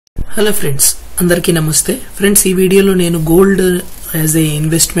Hello friends, అందరికీ నమస్తే. Friends, ఈ వీడియోలో నేను gold as a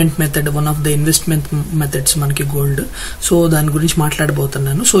investment method, one of the investment methods మనకి గోల్డ్. సో దాని గురించి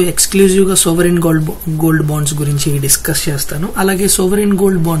మాట్లాడబోతున్నాను. సో ఎక్స్క్లూజివ్ గా సోవరెన్ గోల్డ్ బాండ్స్ గురించి డిస్కస్ చేస్తాను. అలాగే సోవరెన్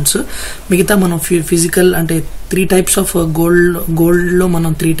గోల్డ్ బాండ్స్ మిగతా మనం ఫిజికల్ అంటే 3 types ఆఫ్ గోల్డ్ లో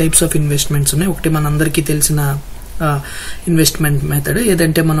మనం 3 types ఆఫ్ ఇన్వెస్ట్మెంట్స్ ఉన్నాయి. ఒకటి మనందరికీ తెలిసిన ఇన్వెస్ట్మెంట్ మెథడ్,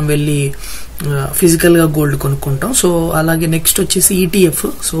 ఏదంటే మనం వెళ్ళి ఫిజికల్ గా గోల్డ్ కొనుక్కుంటాం. సో అలాగే నెక్స్ట్ వచ్చేసి ఈటీఎఫ్.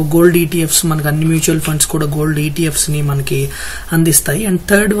 సో గోల్డ్ ఈటీఎఫ్స్ మనకి అన్ని మ్యూచువల్ ఫండ్స్ కూడా గోల్డ్ ఈటీఎఫ్స్ ని మనకి అందిస్తాయి. అండ్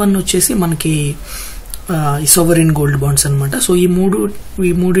థర్డ్ వన్ వచ్చేసి మనకి ఈ సోవరెన్ గోల్డ్ బాండ్స్ అన్నమాట. సో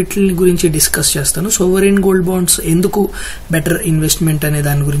ఈ మూడిట్ల గురించి డిస్కస్ చేస్తాను. సోవరెన్ గోల్డ్ బాండ్స్ ఎందుకు బెటర్ ఇన్వెస్ట్మెంట్ అనే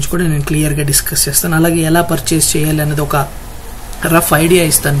దాని గురించి కూడా నేను క్లియర్ గా డిస్కస్ చేస్తాను. అలాగే ఎలా పర్చేస్ చేయాలి అనేది ఒక రఫ్ ఐడియా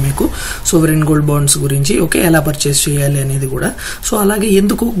ఇస్తాను మీకు సోవరెన్ గోల్డ్ బాండ్స్ గురించి. ఓకే, ఎలా పర్చేస్ చేయాలి అనేది కూడా. సో అలాగే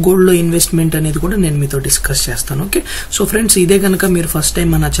ఎందుకు గోల్డ్ లో ఇన్వెస్ట్మెంట్ అనేది కూడా నేను మీతో డిస్కస్ చేస్తాను. ఓకే, సో ఫ్రెండ్స్, ఇదే కనుక మీరు ఫస్ట్ టైం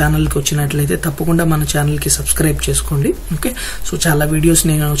మన ఛానల్ కి వచ్చినట్లయితే తప్పకుండా మన ఛానల్ కి సబ్స్క్రైబ్ చేసుకోండి. ఓకే, సో చాలా వీడియోస్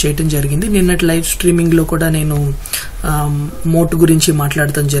నేను చేయడం జరిగింది. నిన్నటి లైవ్ స్ట్రీమింగ్ లో కూడా నేను మోట్ గురించి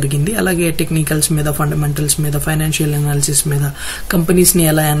మాట్లాడటం జరిగింది. అలాగే టెక్నికల్స్ మీద, ఫండమెంటల్స్ మీద, ఫైనాన్షియల్ అనాలిసిస్ మీద, కంపెనీస్ ని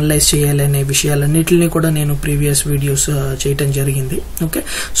ఎలా అనలైజ్ చేయాలి అనే విషయాలన్నింటినీ కూడా నేను ప్రీవియస్ వీడియోస్ చేయటం జరిగింది. ఓకే,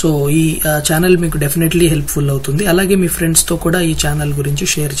 సో ఈ ఛానల్ మీకు డెఫినెట్లీ హెల్ప్ఫుల్ అవుతుంది. అలాగే మీ ఫ్రెండ్స్ తో కూడా ఈ ఛానల్ గురించి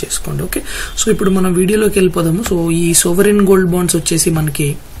షేర్ చేసుకోండి. ఓకే, సో ఇప్పుడు మనం వీడియోలోకి వెళ్ళిపోదాము. సో ఈ సోవరెన్ గోల్డ్ బాండ్స్ వచ్చేసి మనకి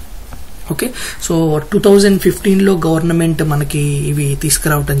ఓకే, సో 2015 లో గవర్నమెంట్ మనకి ఇవి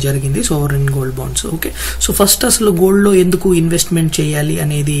తీసుకురావటం జరిగింది, sovereign gold bonds. Okay, so first అసలు గోల్డ్ లో ఎందుకు ఇన్వెస్ట్మెంట్ చేయాలి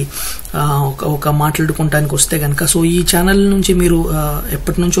అనేది ఒక మాట్లాడుకోవడానికి వస్తే కనుక, సో ఈ ఛానల్ నుంచి మీరు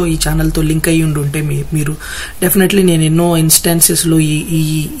ఎప్పటి నుంచో ఈ ఛానల్ తో లింక్ అయ్యి ఉంటే మీరు డెఫినెట్లీ నేను ఎన్నో ఇన్స్టాన్సెస్ లో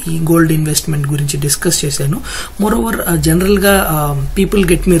ఈ గోల్డ్ ఇన్వెస్ట్మెంట్ గురించి డిస్కస్ చేశాను. మోరోవర్ జనరల్ గా people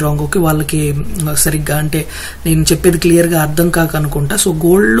get me wrong. Okay, వాళ్ళకి సరిగ్గా అంటే నేను చెప్పేది క్లియర్ గా అర్థం కాక అనుకుంటా. సో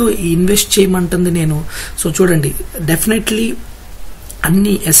గోల్డ్ లో ఇన్వెస్ట్ చేయమంటుంది నేను. సో చూడండి, డెఫినెట్లీ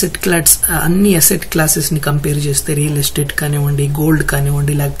అన్ని అసెట్ క్లాసెస్ ని కంపేర్ చేస్తే రియల్ ఎస్టేట్ కానివ్వండి, గోల్డ్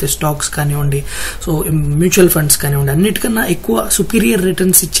కానివ్వండి, లేకపోతే స్టాక్స్ కానివ్వండి, సో మ్యూచువల్ ఫండ్స్ కానివ్వండి, అన్నిటికన్నా ఎక్కువ సుపీరియర్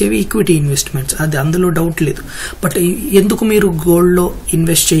రిటర్న్స్ ఇచ్చేవి ఈక్విటీ ఇన్వెస్ట్మెంట్స్. అది అందులో డౌట్ లేదు. బట్ ఎందుకు మీరు గోల్డ్ లో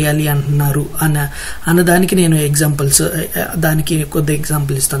ఇన్వెస్ట్ చేయాలి అంటున్నారు అన్నదానికి నేను దానికి కొద్ది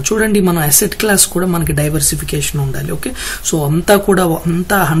ఎగ్జాంపుల్ ఇస్తాను. చూడండి, మన అసెట్ క్లాస్ కూడా మనకి డైవర్సిఫికేషన్ ఉండాలి. ఓకే, సో అంతా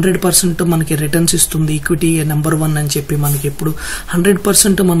 100% మనకి రిటర్న్స్ ఇస్తుంది ఈక్విటీ నెంబర్ 1 అని చెప్పి మనకి ఎప్పుడు 100%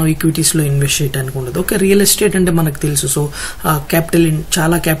 మనం ఈక్విటీస్ లో ఇన్వెస్ట్ చేయడానికి ఉండదు. ఓకే, రియల్ ఎస్టేట్ అంటే మనకు తెలుసు. సో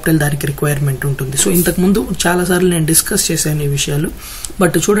చాలా క్యాపిటల్ దానికి రిక్వైర్మెంట్ ఉంటుంది. సో ఇంతకు ముందు చాలా సార్లు నేను డిస్కస్ చేశాను ఈ విషయాలు.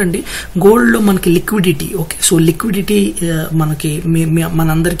 బట్ చూడండి, గోల్డ్ లో మనకి లిక్విడిటీ. ఓకే, సో లిక్విడిటీ మనకి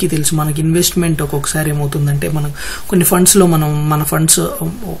మనందరికీ తెలుసు. మనకి ఇన్వెస్ట్మెంట్ ఒక్కొక్కసారి ఏమవుతుందంటే, మనం కొన్ని ఫండ్స్ లో మన ఫండ్స్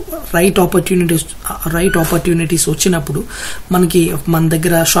రైట్ ఆపర్చునిటీస్ వచ్చినప్పుడు మన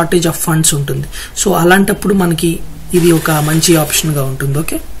దగ్గర షార్టేజ్ ఆఫ్ ఫండ్స్ ఉంటుంది. సో అలాంటప్పుడు మనకి ఇది ఒక మంచి ఆప్షన్ గా ఉంటుంది.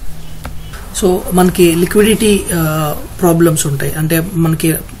 ఓకే, సో మనకి లిక్విడిటీ ప్రాబ్లమ్స్ ఉంటాయి. అంటే మనకి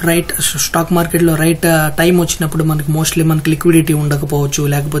రైట్ స్టాక్ మార్కెట్ లో రైట్ టైం వచ్చినప్పుడు మోస్ట్లీ మనకి లిక్విడిటీ ఉండకపోవచ్చు,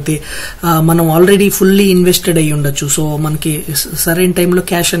 లేకపోతే మనం ఆల్రెడీ ఫుల్లీ ఇన్వెస్టెడ్ అయ్యి ఉండొచ్చు. సో మనకి సరైన టైంలో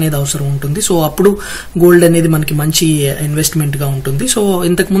క్యాష్ అనేది అవసరం ఉంటుంది. సో అప్పుడు గోల్డ్ అనేది మనకి మంచి ఇన్వెస్ట్మెంట్ గా ఉంటుంది. సో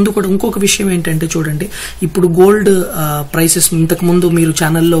ఇంతకు ముందు కూడా ఇంకొక విషయం ఏంటంటే, చూడండి, ఇప్పుడు గోల్డ్ ప్రైసెస్ ఇంతకు ముందు మీరు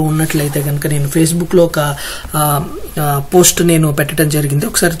ఛానల్లో ఉన్నట్లయితే కనుక నేను ఫేస్బుక్ లో ఒక పోస్ట్ నేను పెట్టడం జరిగింది.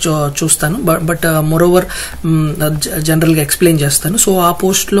 ఒకసారి చూస్తాను. బట్ మోరోవర్ జనరల్ గా ఎక్స్ప్లెయిన్ చేస్తాను. సో ఆ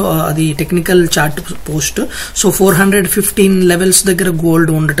పోస్ట్ లో అది technical chart post. So 415 levels దగ్గర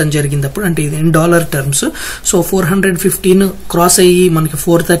గోల్డ్ ఉండటం జరిగింది అప్పుడు, అంటే ఇది in dollar terms. So 415 cross అయ్యి మనకి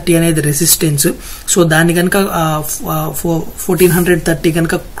 430 అనేది రెసిస్టెన్స్. సో దాని కనుక 1430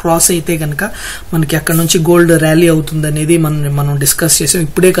 కనుక క్రాస్ అయితే కనుక మనకి అక్కడ నుంచి గోల్డ్ ర్యాలీ అవుతుంది అనేది మనం డిస్కస్ చేసాం.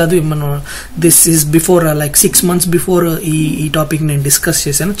 ఇప్పుడే కాదు, మనం this is before like 6 months before ఈ టాపిక్ నేను డిస్కస్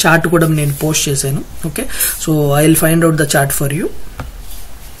చేశాను. చార్ట్ కూడా నేను పోస్ట్ చేశాను. Okay, so I will find out the chart for you.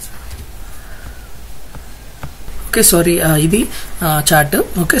 Okay, sorry, ఇది చార్ట్.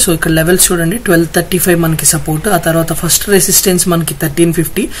 ఓకే, సో ఇక్కడ లెవెల్స్ చూడండి, 1235 మనకి సపోర్ట్. ఆ తర్వాత ఫస్ట్ రెసిస్టెన్స్ మనకి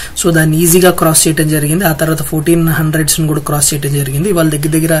 1350. సో దాన్ని ఈజీగా క్రాస్ చేయడం జరిగింది. ఆ తర్వాత 1400s కూడా క్రాస్ చేయడం జరిగింది. వాళ్ళ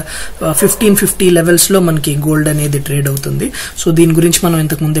దగ్గర 1550 లెవెల్స్ లో మనకి గోల్డ్ అనేది ట్రేడ్ అవుతుంది. సో దీని గురించి మనం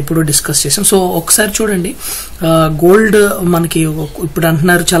ఇంతకు ముందు ఎప్పుడో డిస్కస్ చేసాం. సో ఒకసారి చూడండి, గోల్డ్ మనకి ఇప్పుడు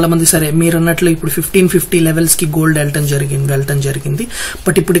అంటున్నారు చాలా మంది, సరే మీరు అన్నట్లు ఇప్పుడు 1550 లెవెల్స్ కి గోల్డ్ వెళ్ళటం జరిగింది.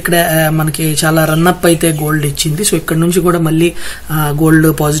 బట్ ఇప్పుడు ఇక్కడ మనకి చాలా రన్అప్ అయితే గోల్డ్ ఇచ్చింది. సో ఇక్కడ నుంచి కూడా మళ్ళీ గోల్డ్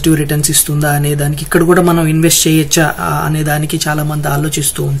పాజిటివ్ రిటర్న్స్ ఇస్తుందా అనే దానికి, ఇక్కడ కూడా మనం ఇన్వెస్ట్ చేయొచ్చా అనే దానికి చాలా మంది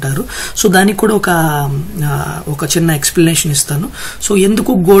ఆలోచిస్తూ ఉంటారు. సో దానికి కూడా ఒక చిన్న ఎక్స్ప్లెనేషన్ ఇస్తాను. సో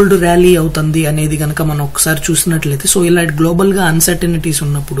ఎందుకు గోల్డ్ ర్యాలీ అవుతుంది అనేది కనుక మనం ఒకసారి చూసినట్లయితే, సో ఇలాంటి గ్లోబల్ గా అన్సర్టనిటీస్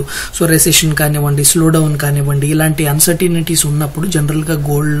ఉన్నప్పుడు, సో రెసెషన్ కానివ్వండి, స్లో డౌన్ కానివ్వండి, ఇలాంటి అన్సర్టనిటీస్ ఉన్నప్పుడు జనరల్ గా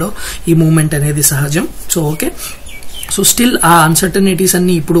గోల్డ్ లో ఈ మూవ్మెంట్ అనేది సహజం. సో ఓకే, సో స్టిల్ ఆ అన్సర్టనిటీస్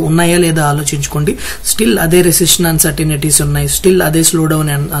అన్ని ఇప్పుడు ఉన్నాయా లేదా ఆలోచించుకోండి. స్టిల్ అదే రెసెషన్ అన్సర్టనిటీస్ ఉన్నాయి, స్టిల్ అదే స్లో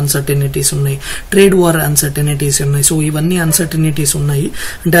డౌన్ అన్సర్టనిటీస్ ఉన్నాయి, ట్రేడ్ వార్ అన్సర్టనిటీస్ ఉన్నాయి. సో ఇవన్నీ అన్సర్టనిటీస్ ఉన్నాయి.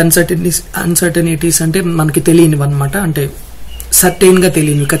 అంటే అన్సర్టనిటీస్ అంటే మనకి తెలియనివి అనమాట, అంటే సర్టైన్ గా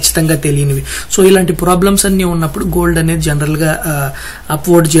తెలియనివి, ఖచ్చితంగా తెలియనివి. సో ఇలాంటి ప్రాబ్లమ్స్ అన్ని ఉన్నప్పుడు గోల్డ్ అనేది జనరల్ గా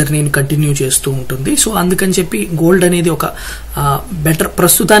అప్వర్డ్ జర్నీని కంటిన్యూ చేస్తూ ఉంటుంది. సో అందుకని చెప్పి గోల్డ్ అనేది ఒక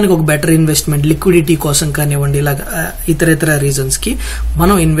ప్రస్తుతానికి ఒక బెటర్ ఇన్వెస్ట్మెంట్, లిక్విడిటీ కోసం కానివ్వండి, ఇలాగ ఇతర రీజన్స్ కి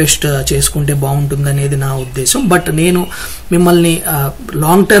మనం ఇన్వెస్ట్ చేసుకుంటే బాగుంటుంది అనేది నా ఉద్దేశం. బట్ నేను మిమ్మల్ని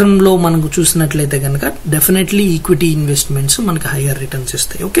లాంగ్ టర్మ్ లో మనకు చూసినట్లయితే కనుక డెఫినెట్లీ ఈక్విటీ ఇన్వెస్ట్మెంట్స్ మనకి హైయర్ రిటర్న్స్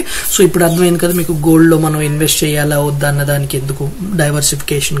ఇస్తాయి. ఓకే, సో ఇప్పుడు అర్థమైంది కదా మీకు గోల్డ్ లో మనం ఇన్వెస్ట్ చేయాలా వద్దా అన్న దానికి ఎందుకు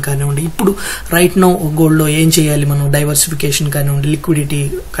డైవర్సిఫికేషన్ కానివ్వండి, ఇప్పుడు రైట్ నౌ గోల్డ్ లో ఏం చేయాలి మనం, డైవర్సిఫికేషన్ కానివ్వండి, లిక్విడిటీ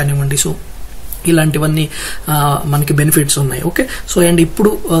కానివ్వండి, సో ఇలాంటివన్నీ మనకి బెనిఫిట్స్ ఉన్నాయి. ఓకే, సో అండ్ ఇప్పుడు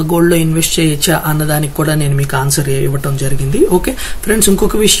గోల్డ్ లో ఇన్వెస్ట్ చేయొచ్చా అన్నదానికి కూడా నేను మీకు ఆన్సర్ ఇవ్వటం జరిగింది. ఓకే ఫ్రెండ్స్,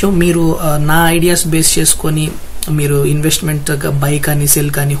 ఇంకొక విషయం, మీరు నా ఐడియాస్ బేస్ చేసుకొని మీరు ఇన్వెస్ట్మెంట్ బై కానీ సెల్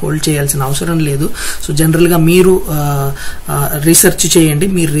కానీ హోల్డ్ చేయాల్సిన అవసరం లేదు. సో జనరల్ గా మీరు రీసెర్చ్ చేయండి,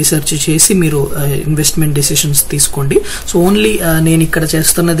 మీరు రీసెర్చ్ చేసి మీరు ఇన్వెస్ట్మెంట్ డెసిషన్స్ తీసుకోండి. సో ఓన్లీ నేను ఇక్కడ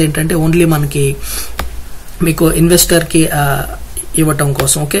చేస్తున్నది ఏంటంటే ఓన్లీ మనకి మీకు ఇన్వెస్టర్ కి ఇవ్వటం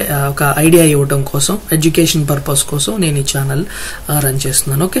కోసం, ఓకే, ఒక ఐడియా ఇవ్వటం కోసం, ఎడ్యుకేషన్ పర్పస్ కోసం నేను ఈ ఛానల్ రన్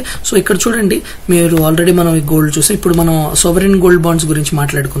చేస్తున్నాను. ఓకే, సో ఇక్కడ చూడండి, మీరు ఆల్రెడీ మనం ఈ గోల్డ్ చూసాం, ఇప్పుడు మనం సోవరెన్ గోల్డ్ బాండ్స్ గురించి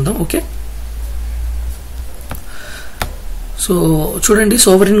మాట్లాడుకుందాం. ఓకే, సో చూడండి,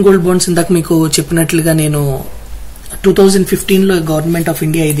 సోవరెన్ గోల్డ్ బాండ్స్ ఇందాక మీకు చెప్పినట్లుగా నేను 2015లో గవర్నమెంట్ ఆఫ్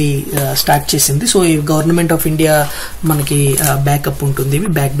ఇండియా ఇది స్టార్ట్ చేసింది. సో ఈ గవర్నమెంట్ ఆఫ్ ఇండియా మనకి బ్యాకప్ ఉంటుంది,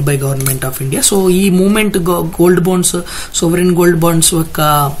 backed by government of India. So ఈ movement gold bonds, sovereign gold bonds యొక్క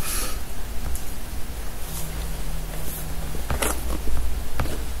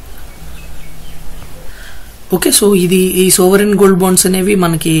ఓకే, సో ఇది ఈ సోవరెన్ గోల్డ్ బాండ్స్ అనేవి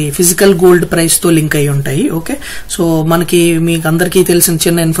మనకి ఫిజికల్ గోల్డ్ ప్రైస్ తో లింక్ అయి ఉంటాయి. ఓకే, సో మనకి మీకు అందరికీ తెలిసిన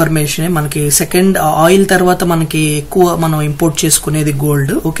చిన్న ఇన్ఫర్మేషన్, మనకి సెకండ్ ఆయిల్ తర్వాత మనకి ఎక్కువ మనం ఇంపోర్ట్ చేసుకునేది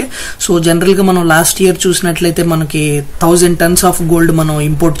గోల్డ్. ఓకే, సో జనరల్ గా మనం లాస్ట్ ఇయర్ చూసినట్లయితే మనకి 1000 tons ఆఫ్ గోల్డ్ మనం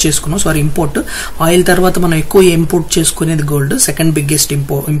ఇంపోర్ట్ చేసుకున్నాం. ఇంపోర్ట్ ఆయిల్ తర్వాత మనం ఎక్కువ ఇంపోర్ట్ చేసుకునేది gold, second biggest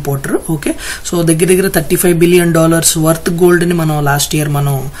importer. Okay, so దగ్గర $35 billion వర్త్ గోల్డ్ ని మనం లాస్ట్ ఇయర్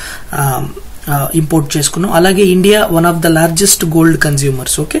మనం ఇంపోర్ట్ చేసుకున్నాం. అలాగే India one of the largest gold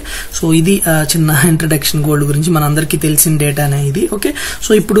consumers. Okay, so ఇది చిన్న ఇంట్రడక్షన్ గోల్డ్ గురించి, మన అందరికీ తెలిసిన డేటానే ఇది. ఓకే,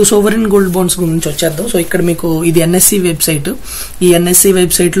 సో ఇప్పుడు సోవరెన్ గోల్డ్ బాండ్స్ గురించి వచ్చేద్దాం. సో ఇక్కడ మీకు ఇది ఎన్ఎస్సి వెబ్సైట్, ఈ ఎన్ఎస్సి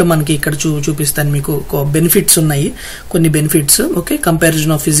వెబ్సైట్ లో మనకి ఇక్కడ చూపిస్తాను మీకు బెనిఫిట్స్ ఉన్నాయి, కొన్ని benefits. Okay,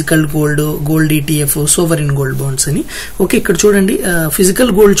 comparison of physical gold, gold ETF, sovereign gold bonds అని. ఓకే, ఇక్కడ చూడండి,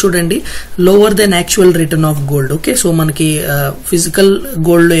 ఫిజికల్ గోల్డ్ చూడండి, lower then actual return of gold. Okay, so మనకి ఫిజికల్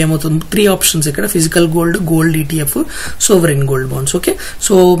గోల్డ్ లో ఏమవుతుంది, 3 ఆప్షన్స్ ఇక్కడ, physical gold, gold ETF, sovereign gold bonds. Okay,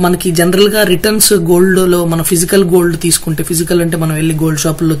 so మనకి general గా రిటర్న్స్ గోల్డ్ లో మనం ఫిజికల్ గోల్డ్ తీసుకుంటే, ఫిజికల్ అంటే మనం వెళ్ళి గోల్డ్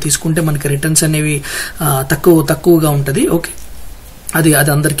షాపుల్లో తీసుకుంటే మనకి రిటర్న్స్ అనేవి తక్కువగా ఉంటది. ఓకే, అది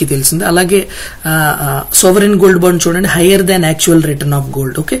అందరికీ తెలిసిందే. అలాగే సోవరెన్ గోల్డ్ బాండ్ చూడండి, hire than actual return of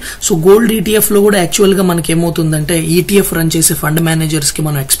gold. Okay, so gold ETF లో కూడా యాక్చువల్ గా మనకి ఏమవుతుందంటే, ఈటీఎఫ్ రన్ చేసే ఫండ్ మేనేజర్స్ కి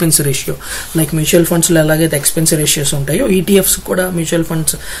మనం expense ratio, like mutual funds లో ఎలాగైతే ఎక్స్పెన్స్ రేషియోస్ ఉంటాయో, ఈటీఎఫ్స్ కూడా మ్యూచువల్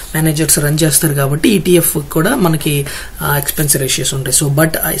ఫండ్స్ మేనేజర్స్ రన్ చేస్తారు కాబట్టి ఈటీఎఫ్ కూడా మనకి ఎక్స్పెన్స్ రేషియోస్ ఉంటాయి. So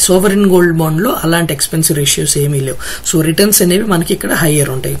but sovereign gold bond లో అలాంటి ఎక్స్పెన్స్ రేషియోస్ ఏమీ లేవు. సో రిటర్న్స్ అనేవి మనకి ఇక్కడ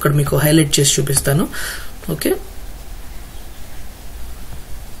హైయర్ ఉంటాయి. ఇక్కడ మీకు హైలైట్ చేసి చూపిస్తాను. ఓకే,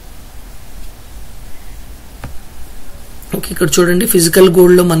 ఓకే, ఇక్కడ చూడండి, ఫిజికల్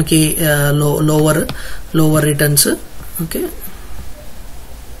గోల్డ్ లో మనకి లోవర్ రిటర్న్స్. ఓకే,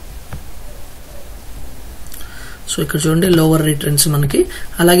 సో ఇక్కడ చూడండి లోవర్ రిటర్న్స్ మనకి.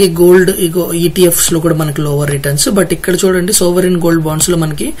 అలాగే గోల్డ్ ఈటీఎఫ్స్ లో కూడా మనకి లోవర్ రిటర్న్స్, బట్ ఇక్కడ చూడండి సోవరెన్ గోల్డ్ బాండ్స్ లో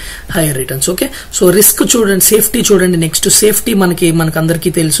మనకి hire returns. Okay, so risk చూడండి, సేఫ్టీ చూడండి. నెక్స్ట్ సేఫ్టీ మనకి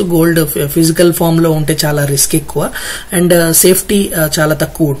అందరికీ తెలుసు, గోల్డ్ ఫిజికల్ ఫామ్ లో ఉంటే చాలా రిస్క్ ఎక్కువ అండ్ సేఫ్టీ చాలా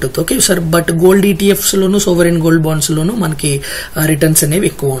తక్కువ ఉంటుంది. Okay sir, but gold ETFs loan sovereign gold bonds లోను మనకి రిటర్న్స్ అనేవి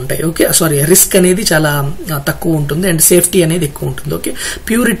ఎక్కువ ఉంటాయి. ఓకే, రిస్క్ అనేది చాలా తక్కువ ఉంటుంది అండ్ సేఫ్టీ అనేది ఎక్కువ ఉంటుంది. ఓకే,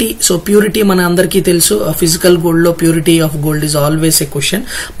 ప్యూరిటీ, సో ప్యూరిటీ మన అందరికీ తెలుసు, ఫిజికల్ గోల్డ్ గోల్డ్ లో purity of gold is always a question.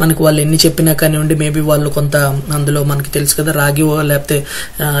 మనకు వాళ్ళు ఎన్ని చెప్పినా కానివ్వండి, మేబీ వాళ్ళు కొంత అందులో మనకి తెలుసు కదా రాగి లేకపోతే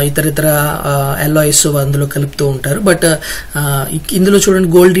ఇతర ఎలాయిస్ అందులో కలుపుతూ ఉంటారు. బట్ ఇందులో చూడండి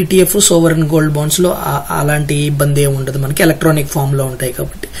gold ETF sovereign gold bonds లో అలాంటి ఇబ్బంది ఏమి ఉండదు, మనకి ఎలక్ట్రానిక్ ఫామ్ లో ఉంటాయి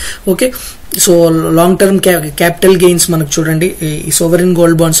కాబట్టి. Okay, so long term capital gains మనకు చూడండి ఈ సోవరెన్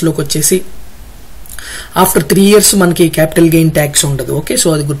గోల్డ్ బాండ్స్ లోకి వచ్చేసి ఆఫ్టర్ 3 years మనకి క్యాపిటల్ గెయిన్ ట్యాక్స్ ఉండదు. ఓకే, సో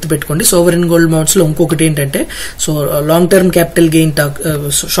అది గుర్తుపెట్టుకోండి. సోవరెన్ గోల్డ్ బాండ్స్ లో ఇంకొకటి ఏంటంటే so long term capital gain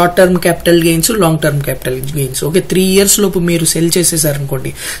short term capital gains, long term capital gains. Okay, 3 years లోపు మీరు సెల్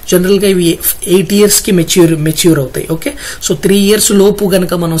చేసేసారనుకోండి, జనరల్ గా ఇవి 8 years కి మెచ్యూర్ అవుతాయి. ఓకే, సో 3 years లోపు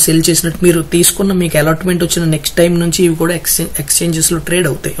గనక మనం సెల్ చేసినట్టు మీరు తీసుకున్న మీకు అలాట్మెంట్ వచ్చిన నెక్స్ట్ టైం నుంచి ఇవి కూడా ఎక్స్చేంజెస్ లో ట్రేడ్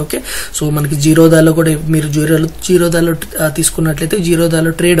అవుతాయి. ఓకే, సో మనకి జీరోదాలో కూడా మీరు జీరోదాలో తీసుకున్నట్లయితే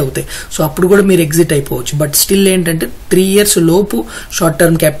జీరోదాలో ట్రేడ్ అవుతాయి. సో అప్పుడు కూడా మీరు ఎగ్జిట్ అయిపోవచ్చు. బట్ స్టిల్ ఏంటంటే 3 years లోపు షార్ట్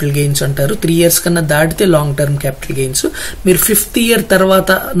టర్మ్ క్యాపిటల్ గెయిన్స్ అంటారు, 3 years కన్నా దాటితే లాంగ్ టర్మ్ క్యాపిటల్ గెయిన్స్. మీరు 5th year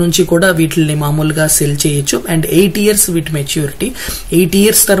తర్వాత నుంచి కూడా వీటిని మామూలుగా సెల్ చేయొచ్చు. అండ్ 8 years వీటి మెచ్యూరిటీ. 8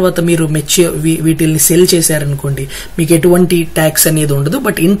 years తర్వాత మీరు వీటిని సెల్ చేశారనుకోండి, మీకు ఎటువంటి ట్యాక్స్ అనేది ఉండదు.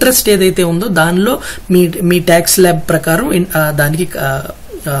 బట్ ఇంట్రెస్ట్ ఏదైతే ఉందో దానిలో మీ ట్యాక్స్ ల్యాబ్ ప్రకారం దానికి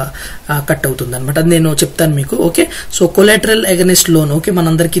కట్ అవుతుంది అనమాట. అది నేను చెప్తాను మీకు. Okay, so collateral against loan. Okay,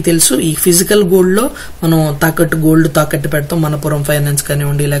 మనందరికీ తెలుసు ఈ ఫిజికల్ గోల్డ్ లో మనం గోల్డ్ తాకట్టు పెడతాం. మనపురం ఫైనాన్స్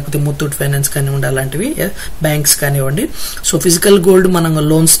కానివ్వండి, లేకపోతే ముత్తూట్ ఫైనాన్స్ కానివ్వండి, అలాంటివి బ్యాంక్స్ కానివ్వండి. సో ఫిజికల్ గోల్డ్ మనం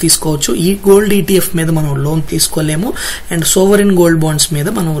లోన్స్ తీసుకోవచ్చు. ఈ గోల్డ్ ఈటీఎఫ్ మీద మనం లోన్ తీసుకోలేము. అండ్ సోవరెన్ గోల్డ్ బాండ్స్ మీద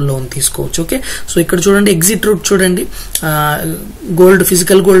మనం లోన్ తీసుకోవచ్చు. ఓకే, సో ఇక్కడ చూడండి ఎగ్జిట్ రూట్ చూడండి. గోల్డ్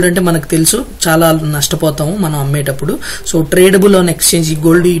ఫిజికల్ గోల్డ్ అంటే మనకు తెలుసు చాలా నష్టపోతాము మనం అమ్మేటప్పుడు. So tradable on exchange,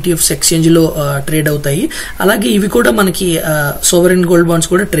 gold ETFs exchange లో ట్రేడ్ అవుతాయి. అలాగే ఇవి కూడా మనకి సోవరెన్ గోల్డ్ బాండ్స్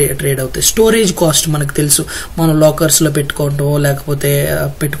కూడా ట్రేడ్ అవుతాయి. స్టోరేజ్ కాస్ట్ మనకు తెలుసు, మనం లాకర్స్ లో పెట్టుకుంటాం లేకపోతే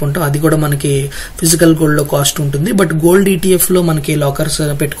పెట్టుకుంటాం, అది కూడా మనకి ఫిజికల్ గోల్డ్ లో కాస్ట్ ఉంటుంది. బట్ గోల్డ్ ఈటీఎఫ్ లో మనకి లాకర్స్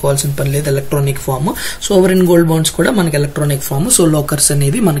పెట్టుకోవాల్సిన పని లేదు, electronic form. Sovereign gold bonds కూడా మనకి ఎలక్ట్రానిక్ ఫామ్, సో లాకర్స్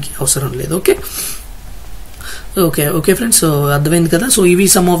అనేది మనకి అవసరం లేదు. ఓకే ఓకే ఓకే ఫ్రెండ్స్, అర్థమైంది కదా. సో ఇవి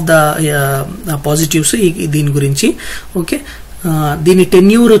సమ్ ఆఫ్ ద పాజిటివ్స్ దీని గురించి. ఓకే, దీని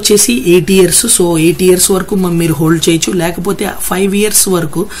టెన్యూర్ వచ్చేసి 8 years. సో 8 years వరకు మీరు హోల్డ్ చేయొచ్చు, లేకపోతే 5 years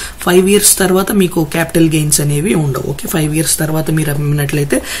వరకు. 5 years తర్వాత మీకు క్యాపిటల్ గెయిన్స్ అనేవి ఉండవు. ఓకే, 5 years తర్వాత మీరు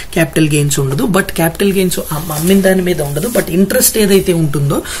అమ్మినట్లయితే క్యాపిటల్ గెయిన్స్ ఉండదు. బట్ క్యాపిటల్ గెయిన్స్ అమ్మిన దాని మీద ఉండదు. బట్ ఇంట్రెస్ట్ ఏదైతే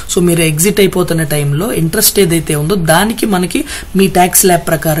ఉంటుందో, సో మీరు ఎగ్జిట్ అయిపోతున్న టైంలో ఇంట్రెస్ట్ ఏదైతే ఉందో దానికి మనకి మీ ట్యాక్స్ ల్యాబ్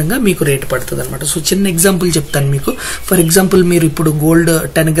ప్రకారంగా మీకు రేట్ పడుతుంది అనమాట. సో చిన్న ఎగ్జాంపుల్ చెప్తాను మీకు. ఫర్ ఎగ్జాంపుల్ మీరు ఇప్పుడు గోల్డ్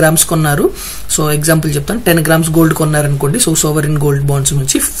 10 grams కొన్నారు. సో ఎగ్జాంపుల్ చెప్తాను, 10 grams gold కొన్నారనుకోండి. So sovereign gold bonds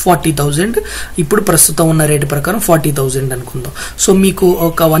నుంచి 40,000 ఇప్పుడు ప్రస్తుతం ఉన్న రేటు ప్రకారం 40,000 అనుకుందాం. సో మీకు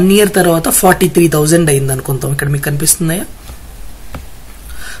ఒక 1 year తర్వాత 43,000 అయింది అనుకుందాం. ఇక్కడ మీకు కనిపిస్తున్నాయా?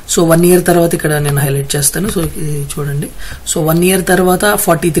 సో 1 year తర్వాత ఇక్కడ నేను హైలైట్ చేస్తాను. సో చూడండి, సో 1 year తర్వాత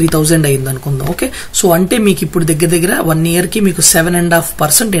 43,000 అయింది అనుకుందాం. ఓకే, సో అంటే మీకు ఇప్పుడు దగ్గర 1 year కి మీకు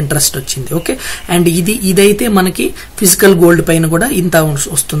 7.5% ఇంట్రెస్ట్ వచ్చింది. ఓకే, అండ్ ఇదైతే మనకి ఫిజికల్ గోల్డ్ పైన కూడా ఇంత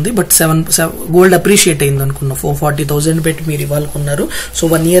వస్తుంది. బట్ గోల్డ్ అప్రిషియేట్ అయింది అనుకున్నాం. 40,000 పెట్టి మీరు ఇవ్వాలనుకున్నారు. సో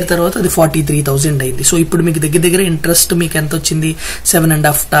 1 year తర్వాత అది 43,000 అయింది. సో ఇప్పుడు మీకు దగ్గర ఇంట్రెస్ట్ మీకు ఎంత వచ్చింది?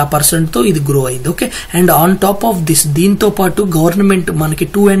 7.5% తో ఇది గ్రో అయింది. Okay, and on top of this, దీంతో పాటు గవర్నమెంట్ మనకి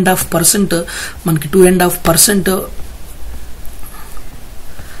 2.5% మనకి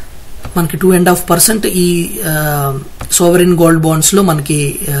 2.5% ఈ సోవరెన్ గోల్డ్ బాండ్స్ లో మనకి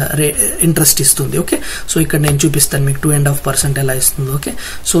ఇంట్రెస్ట్ ఇస్తుంది. ఓకే, సో ఇక్కడ నేను చూపిస్తాను మీకు 2.5% ఎలా ఇస్తుంది. Okay,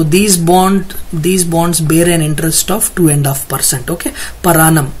 so these bonds bear an interest of 2.5%. Okay, per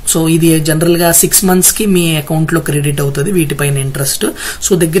annum. So ఇది జనరల్ గా 6 months కి మీ అకౌంట్ లో క్రెడిట్ అవుతుంది వీటిపైన ఇంట్రెస్ట్.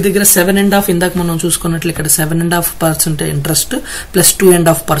 సో దగ్గర 7.5, ఇందాక మనం చూసుకున్నట్లు ఇక్కడ 7.5% ఇంట్రెస్ట్ ప్లస్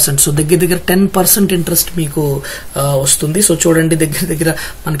 2.5%. సో దగ్గర 10% ఇంట్రెస్ట్ మీకు వస్తుంది. సో చూడండి, దగ్గర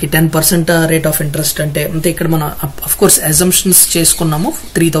మనకి 10% రేట్ ఆఫ్ ఇంట్రెస్ట్ అంటే ఇక్కడ మనం అఫ్ కోర్స్ అజంప్షన్స్ చేసుకున్నాము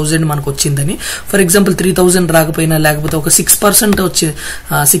 3,000 మనకు వచ్చిందని. ఫర్ ఎగ్జాంపుల్ 3,000 రాకపోయినా, లేకపోతే ఒక 6%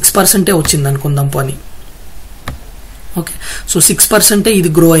 6% వచ్చింది అనుకుందాం పోనీ. ఓకే, సో 6% ఇది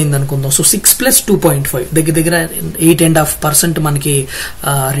గ్రో అయింది అనుకుందాం. సో 6 + 2.5 దగ్గర 8.5% మనకి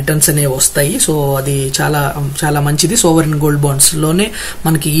రిటర్న్స్ అనేవి వస్తాయి. సో అది చాలా మంచిది. సోవరెన్ గోల్డ్ బాండ్స్ లోనే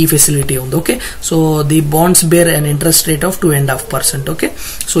మనకి ఈ ఫెసిలిటీ ఉంది. Okay, so the bonds bear and interest rate of 2.5%. Okay,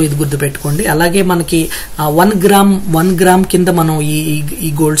 so ఇది గుర్తుపెట్టుకోండి. అలాగే మనకి 1 గ్రామ్ కింద మనం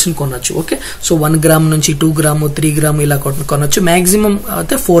ఈ గోల్డ్స్ ని కొనొచ్చు. ఓకే, సో 1 గ్రామ్ నుంచి 2 గ్రామ్ 3 గ్రామ్ ఇలా కొనొచ్చు. మాక్సిమం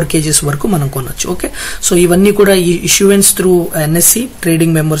అయితే 4 kgs వరకు మనం కొనొచ్చు. ఓకే, సో ఇవన్నీ కూడా ఈ issues issuance through NSE,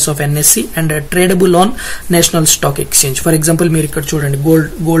 trading members of NSE, and tradable on National Stock Exchange. For example, మీరు ఇక్కడ చూడండి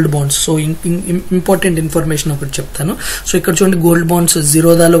gold bonds. So important information ఒకటి చెప్తాను. సో ఇక్కడ చూడండి గోల్డ్ బాండ్స్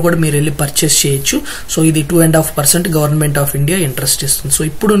జిరోదాలో కూడా మీరు వెళ్ళి పర్చేస్ చేయొచ్చు. సో ఇది 2.5% గవర్నమెంట్ ఆఫ్ ఇండియా ఇంట్రెస్ట్ ఇస్తుంది. సో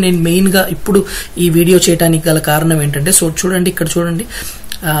ఇప్పుడు నేను మెయిన్ గా ఇప్పుడు ఈ వీడియో చేయడానికి గల కారణం ఏంటంటే, సో చూడండి ఇక్కడ చూడండి,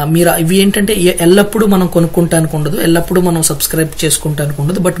 మీరు ఇవి ఏంటంటే ఎల్లప్పుడూ మనం కొనుక్కుంటానికి ఉండదు, ఎల్లప్పుడూ మనం సబ్స్క్రైబ్ చేసుకుంటానికి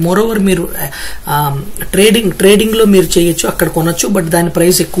ఉండదు. బట్ మోర్ ఓవర్ మీరు ట్రేడింగ్ లో మీరు చేయొచ్చు, అక్కడ కొనొచ్చు, బట్ దాని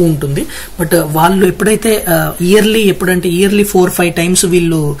ప్రైస్ ఎక్కువ ఉంటుంది. బట్ వాళ్ళు ఎప్పుడైతే ఇయర్లీ 4-5 టైమ్స్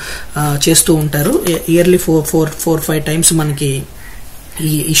వీళ్ళు చేస్తూ ఉంటారు, ఇయర్లీ 4-5 టైమ్స్ మనకి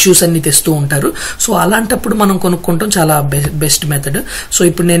ఈ ఇష్యూస్ అన్ని తెస్తూ ఉంటారు. సో అలాంటప్పుడు మనం కొనుక్కుంటాం చాలా బెస్ట్ మెథడ్. సో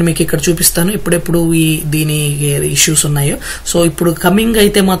ఇప్పుడు నేను మీకు ఇక్కడ చూపిస్తాను ఎప్పుడెప్పుడు దీని ఇష్యూస్ ఉన్నాయో. సో ఇప్పుడు కమింగ్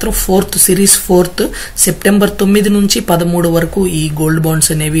అయితే మాత్రం సిరీస్ 4 సెప్టెంబర్ 9 నుంచి 13 వరకు ఈ గోల్డ్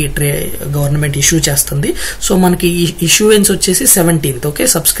బాండ్స్ అనేవి గవర్నమెంట్ ఇష్యూ చేస్తుంది. సో మనకి ఈ ఇష్యూయెన్స్ వచ్చేసి 17th. ఓకే,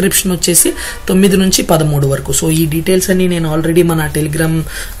 సబ్స్క్రిప్షన్ వచ్చేసి 9 నుంచి 13 వరకు. సో ఈ డీటెయిల్స్ అన్ని నేను ఆల్రెడీ మన టెలిగ్రామ్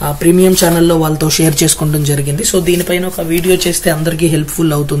ప్రీమియం ఛానల్లో వాళ్ళతో షేర్ చేసుకోవడం జరిగింది. సో దీనిపైన ఒక వీడియో చేస్తే అందరికీ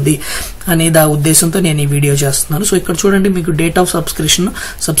హెల్ప్ఫుల్ అవుతుంది అనేది ఆ ఉద్దేశంతో నేను ఈ వీడియో చేస్తున్నాను. సో ఇక్కడ చూడండి, మీకు డేట్ ఆఫ్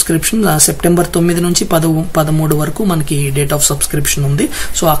సబ్స్క్రిప్షన్ సెప్టెంబర్ 9 నుంచి 13 వరకు మనకి డేట్ ఆఫ్ సబ్స్క్రిప్షన్ ఉంది.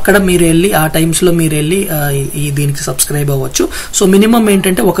 సో అక్కడ మీరు వెళ్ళి ఆ టైమ్స్ లో మీరు వెళ్ళి దీనికి సబ్స్క్రైబ్ అవ్వచ్చు. సో మినిమం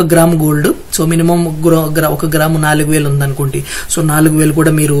ఏంటంటే 1 gram gold. So minimum 1 gram 4,000 ఉందనుకోండి. సో 4,000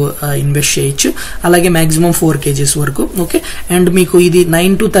 కూడా మీరు ఇన్వెస్ట్ చేయొచ్చు. అలాగే మాక్సిమం 4 kgs వరకు. ఓకే, అండ్ మీకు ఇది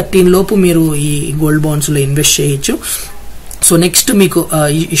 9 to 13 లోపు మీరు ఈ గోల్డ్ బాండ్స్ లో ఇన్వెస్ట్ చేయొచ్చు. సో నెక్స్ట్ మీకు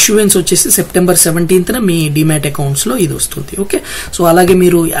ఇష్యూయెన్స్ వచ్చేసి సెప్టెంబర్ 17th మీ డిమాట్ అకౌంట్స్ లో ఇది వస్తుంది. ఓకే, సో అలాగే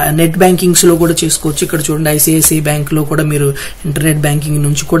మీరు నెట్ బ్యాంకింగ్స్ లో కూడా చేసుకోవచ్చు. ఇక్కడ చూడండి, ఐసిఐసిఐ బ్యాంక్ లో కూడా మీరు ఇంటర్నెట్ బ్యాంకింగ్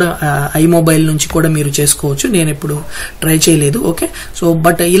నుంచి కూడా ఐమొబైల్ నుంచి కూడా మీరు చేసుకోవచ్చు. నేను ఇప్పుడు ట్రై చేయలేదు. ఓకే, సో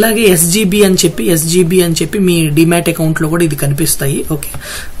బట్ ఇలాగే SGB అని చెప్పి మీ డిమాట్ అకౌంట్ లో కూడా ఇది కనిపిస్తాయి. ఓకే,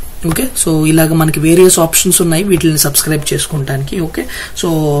 సో ఇలాగ మనకి వేరియస్ ఆప్షన్స్ ఉన్నాయి వీటిని సబ్స్క్రైబ్ చేసుకోవడానికి. ఓకే, సో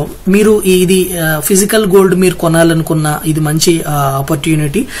మీరు ఇది ఫిజికల్ గోల్డ్ మీరు కొనాలనుకున్న ఇది మంచి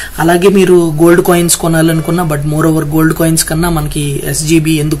ఆపర్చునిటీ. అలాగే మీరు gold coins కొనాలనుకున్నా, but more over gold coins కన్నా మనకి SGB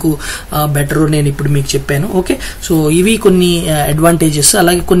ఎందుకు బెటర్ నేను ఇప్పుడు మీకు చెప్పాను. ఓకే, సో ఇవి కొన్ని అడ్వాంటేజెస్,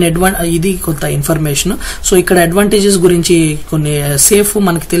 అలాగే ఇది కొంత ఇన్ఫర్మేషన్. సో ఇక్కడ అడ్వాంటేజెస్ గురించి కొన్ని సేఫ్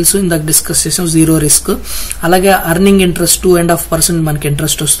మనకి తెలుసు, ఇందాక డిస్కస్ చేసాం, 0 రిస్క్. అలాగే అర్నింగ్ ఇంట్రెస్ట్ 2.5% మనకి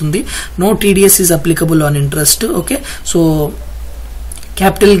ఇంట్రెస్ట్ వస్తుంది. No TDS is applicable on interest. Okay, so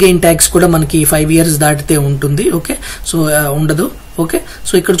capital gain tax కూడా మనకి 5 years దాటితే ఉంటుంది. ఓకే, సో ఉండదు. ఓకే,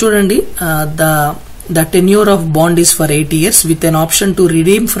 సో ఇక్కడ చూడండి, the tenure of bond is for 8 years with an option to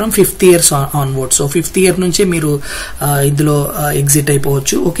redeem from 5th years onwards. So 5th year నుంచే మీరు ఇందులో ఎగ్జిట్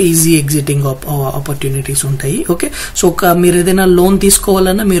అయిపోవచ్చు. ఓకే, ఈజీ ఎగ్జిటింగ్ ఆపర్చునిటీస్ ఉంటాయి. ఓకే, సో మీరు ఏదైనా లోన్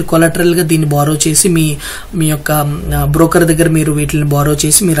తీసుకోవాలన్నా మీరు కొలాటరల్ గా దీన్ని బారో చేసి మీ యొక్క బ్రోకర్ దగ్గర మీరు వీటిని బారో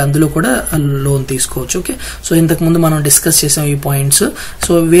చేసి మీరు అందులో కూడా లోన్ తీసుకోవచ్చు. ఓకే, సో ఇంతకు ముందు మనం డిస్కస్ చేసాం ఈ points.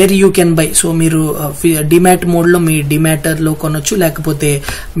 So where you can buy, so మీరు డిమాట్ మోడ్ లో మీ డిమాటర్ లో కొనొచ్చు, లేకపోతే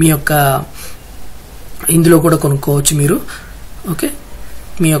మీ యొక్క ఇందులో కూడా కొనుక్కోవచ్చు మీరు. ఓకే,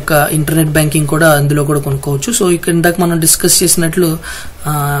 మీ యొక్క ఇంటర్నెట్ బ్యాంకింగ్ కూడా అందులో కూడా కొనుక్కోవచ్చు. సో ఇక్కడ ఇందాక మనం డిస్కస్ చేసినట్లు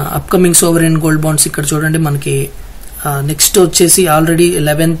అప్కమింగ్ సోవరెన్ గోల్డ్ బాండ్స్ ఇక్కడ చూడండి, మనకి నెక్స్ట్ వచ్చేసి ఆల్రెడీ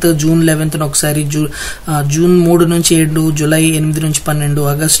జూన్ 11 ఒకసారి, జూన్ 3 నుంచి 7, జూలై 8 నుంచి 12,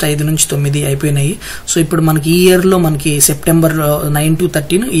 ఆగస్ట్ 5 నుంచి 9 అయిపోయినాయి. సో ఇప్పుడు మనకి ఈ ఇయర్ లో మనకి సెప్టెంబర్ 9 to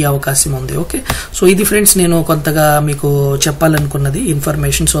 13 ఈ అవకాశం ఉంది. ఓకే, సో ఇది ఫ్రెండ్స్ నేను కొంతగా మీకు చెప్పాలనుకున్నది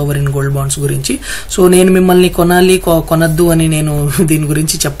ఇన్ఫర్మేషన్ సోవరెన్ గోల్డ్ బాండ్స్ గురించి. సో నేను మిమ్మల్ని కొనద్దు అని నేను దీని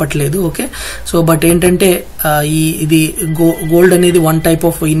గురించి చెప్పట్లేదు. ఓకే, సో బట్ ఏంటంటే ఇది గోల్డ్ అనేది వన్ టైప్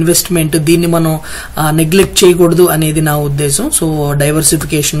ఆఫ్ ఇన్వెస్ట్మెంట్, దీన్ని మనం నెగ్లెక్ట్ చేయకూడదు అనేది నా ఉద్దేశం. సో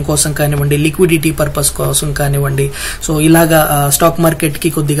డైవర్సిఫికేషన్ కోసం కానివ్వండి, లిక్విడిటీ పర్పస్ కోసం కానివ్వండి, సో ఇలాగా స్టాక్ మార్కెట్ కి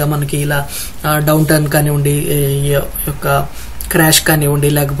కొద్దిగా మనకి ఇలా డౌన్ టర్న్ కానివ్వండి, యొక్క క్రాష్ కానివ్వండి,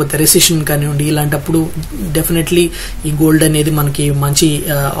 లేకపోతే రెసిషన్ కానివ్వండి, ఇలాంటప్పుడు డెఫినెట్లీ ఈ గోల్డ్ అనేది మనకి మంచి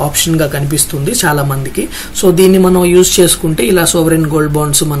ఆప్షన్ గా కనిపిస్తుంది చాలా మందికి. సో దీన్ని మనం యూజ్ చేసుకుంటే ఇలా సోవరెన్ గోల్డ్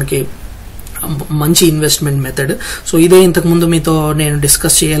బాండ్స్ మనకి మంచి ఇన్వెస్ట్మెంట్ మెథడ్. సో ఇదే ఇంతకు ముందు మీతో నేను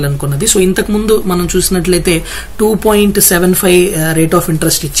డిస్కస్ చేయాలనుకున్నది. సో ఇంతకు ముందు మనం చూసినట్లయితే 2.75 రేట్ ఆఫ్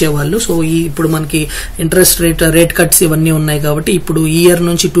ఇంట్రెస్ట్ ఇచ్చేవాళ్ళు. సో ఇప్పుడు మనకి ఇంట్రెస్ట్ రేట్ కట్స్ ఇవన్నీ ఉన్నాయి కాబట్టి ఇప్పుడు ఈ ఇయర్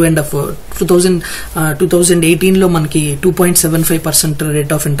నుంచి 2018 లో మనకి 2.75%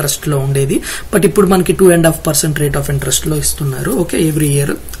 రేట్ ఆఫ్ ఇంట్రెస్ట్ లో ఉండేది, బట్ ఇప్పుడు మనకి 2.5% రేట్ ఆఫ్ ఇంట్రెస్ట్ లో ఇస్తున్నారు. Okay, every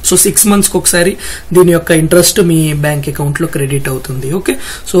year. So 6 months ఒకసారి దీని యొక్క ఇంట్రెస్ట్ మీ బ్యాంక్ అకౌంట్ లో క్రెడిట్ అవుతుంది. ఓకే,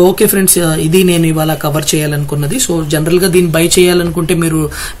 సో ఓకే ఫ్రెండ్స్, ఇది నేను ఇవాళ కవర్ చేయాలనుకున్నది. సో జనరల్ గా దీన్ని బై చేయాలనుకుంటే మీరు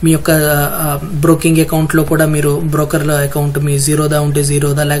మీ యొక్క బ్రోకింగ్ అకౌంట్ లో కూడా మీరు బ్రోకర్ అకౌంట్ మీ జీరోదా ఉంటే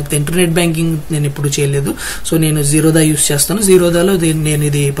జీరోదా, లేకపోతే ఇంటర్నెట్ బ్యాంకింగ్ నేను ఎప్పుడు చేయలేదు, సో నేను జీరోదా యూస్ చేస్తాను. జీరోదాలో నేను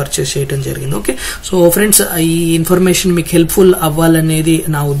ఇది పర్చేస్ చేయడం జరిగింది. ఓకే, సో ఫ్రెండ్స్, ఈ ఇన్ఫర్మేషన్ మీకు హెల్ప్ఫుల్ అవ్వాలనేది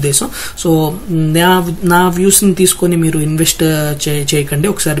నా ఉద్దేశం. సో నా వ్యూస్ ని తీసుకొని మీరు ఇన్వెస్ట్ చేయకండి.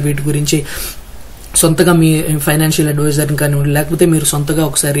 ఒకసారి వీటి గురించి సొంతగా మీ ఫైనాన్షియల్ అడ్వైజర్ కానివ్వండి, లేకపోతే మీరు సొంతగా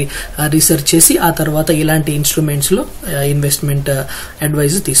ఒకసారి రీసెర్చ్ చేసి ఆ తర్వాత ఇలాంటి ఇన్స్ట్రుమెంట్స్ లో ఇన్వెస్ట్మెంట్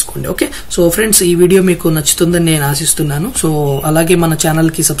అడ్వైజ్ తీసుకోండి. ఓకే, సో ఫ్రెండ్స్, ఈ వీడియో మీకు నచ్చుతుందని నేను ఆశిస్తున్నాను. సో అలాగే మన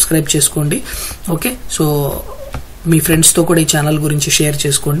ఛానల్ కి సబ్స్క్రైబ్ చేసుకోండి. ఓకే, సో మీ ఫ్రెండ్స్ తో కూడా ఈ ఛానల్ గురించి షేర్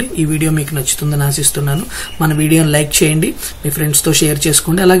చేసుకోండి. ఈ వీడియో మీకు నచ్చుతుందని ఆశిస్తున్నాను. మన వీడియోని లైక్ చేయండి, మీ ఫ్రెండ్స్ తో షేర్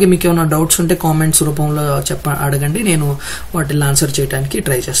చేసుకోండి. అలాగే మీకు ఏమైనా డౌట్స్ ఉంటే కామెంట్స్ రూపంలో అడగండి, నేను వాటిని ఆన్సర్ చేయడానికి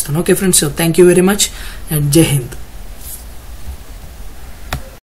ట్రై చేస్తాను. Okay friends, thank you very much and జై హింద్.